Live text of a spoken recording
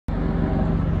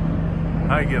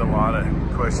I get a lot of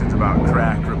questions about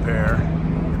crack repair,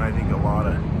 and I think a lot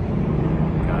of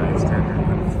guys tend to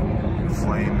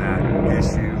inflame that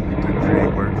issue to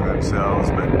create work for themselves,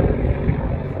 but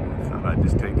I thought I'd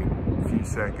just take a few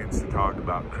seconds to talk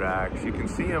about cracks. You can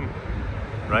see them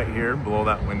right here below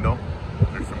that window.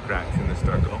 There's some cracks in the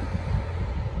stucco,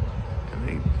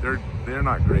 and they're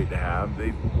not great to have.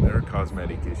 They're a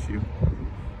cosmetic issue,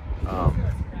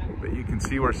 but you can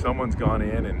see where someone's gone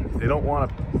in and they don't want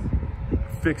to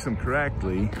fix them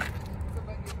correctly.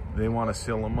 They want to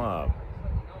seal them up,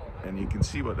 and you can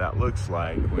see what that looks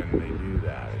like when they do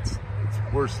that.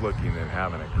 It's worse looking than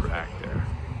having a crack there,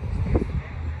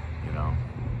 you know.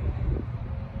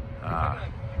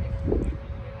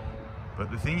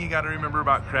 But the thing you got to remember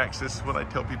about cracks, this is what I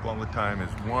tell people all the time, is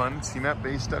one,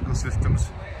 cement-based stucco systems,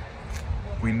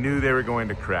 we knew they were going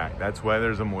to crack. That's why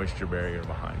there's a moisture barrier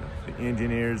behind them. The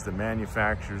engineers, the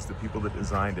manufacturers, the people that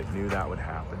designed it knew that would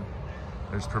happen.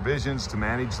 There's provisions to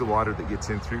manage the water that gets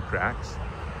in through cracks.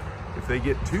 If they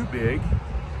get too big,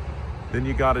 then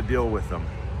you got to deal with them.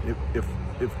 If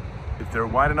they're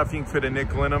wide enough, you can fit a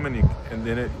nickel in them, and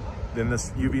then this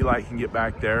UV light can get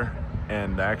back there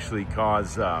and actually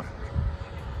cause the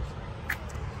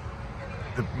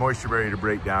moisture barrier to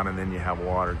break down, and then you have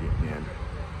water getting in.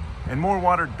 And more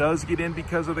water does get in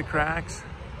because of the cracks,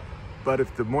 but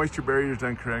if the moisture barrier is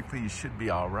done correctly, you should be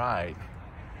all right.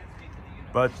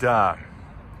 But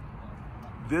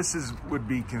this would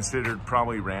be considered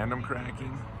probably random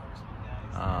cracking,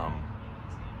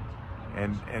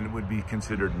 and would be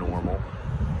considered normal.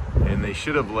 And they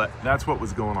should have that's what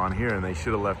was going on here, and they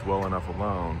should have left well enough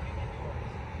alone,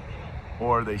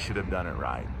 or they should have done it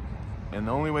right. And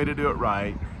the only way to do it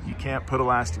right, you can't put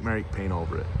elastomeric paint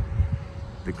over it.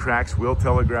 The cracks will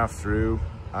telegraph through.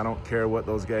 I don't care what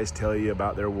those guys tell you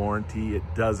about their warranty. It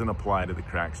doesn't apply to the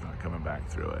cracks not coming back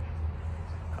through it.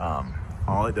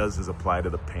 All it does is apply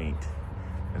to the paint.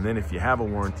 And then if you have a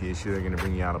warranty issue, they're gonna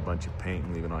bring you out a bunch of paint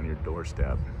and leave it on your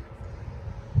doorstep.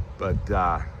 But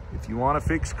if you wanna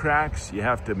fix cracks, you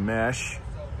have to mesh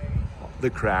the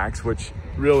cracks, which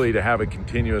really, to have a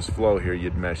continuous flow here,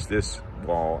 you'd mesh this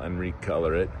wall and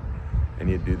recolor it, and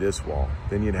you'd do this wall.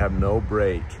 Then you'd have no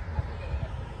break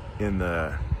in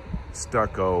the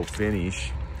stucco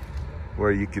finish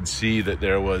where you could see that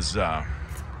there was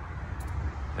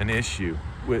an issue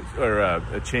with, or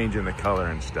a change in the color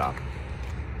and stuff.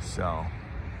 So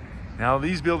now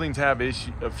these buildings have a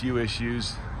few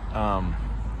issues,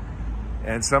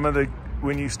 and some of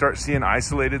when you start seeing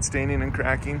isolated staining and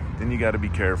cracking, then you got to be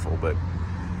careful. But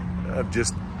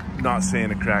just not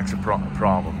saying a crack's a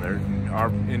problem. There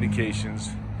are indications,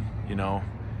 you know,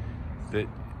 that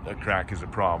a crack is a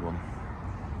problem,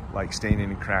 like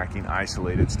staining and cracking,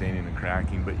 isolated staining and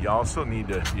cracking. But you also need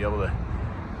to be able to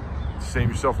save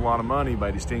yourself a lot of money by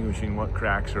distinguishing what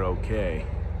cracks are okay.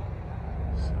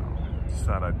 So just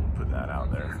thought I'd put that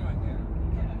out there.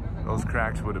 Those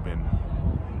cracks would have been,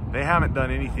 they haven't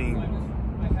done anything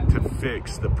to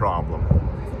fix the problem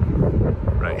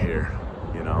right here,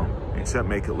 you know, except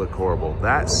make it look horrible.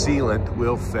 That sealant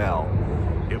will fail.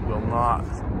 It will not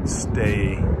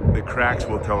stay. The cracks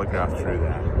will telegraph through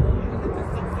that.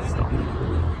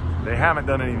 So they haven't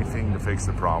done anything to fix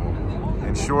the problem.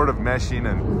 And short of meshing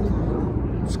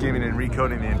and skimming and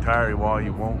recoating the entire wall,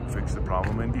 you won't fix the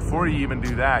problem. And before you even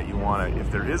do that, you want to,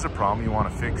 if there is a problem, you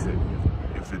want to fix it.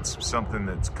 If it's something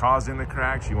that's causing the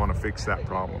cracks, you want to fix that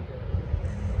problem.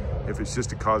 If it's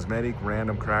just a cosmetic,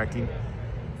 random cracking,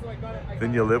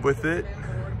 then you live with it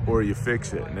or you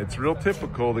fix it. And it's real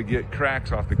typical to get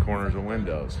cracks off the corners of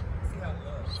windows.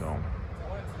 So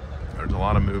there's a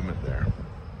lot of movement there.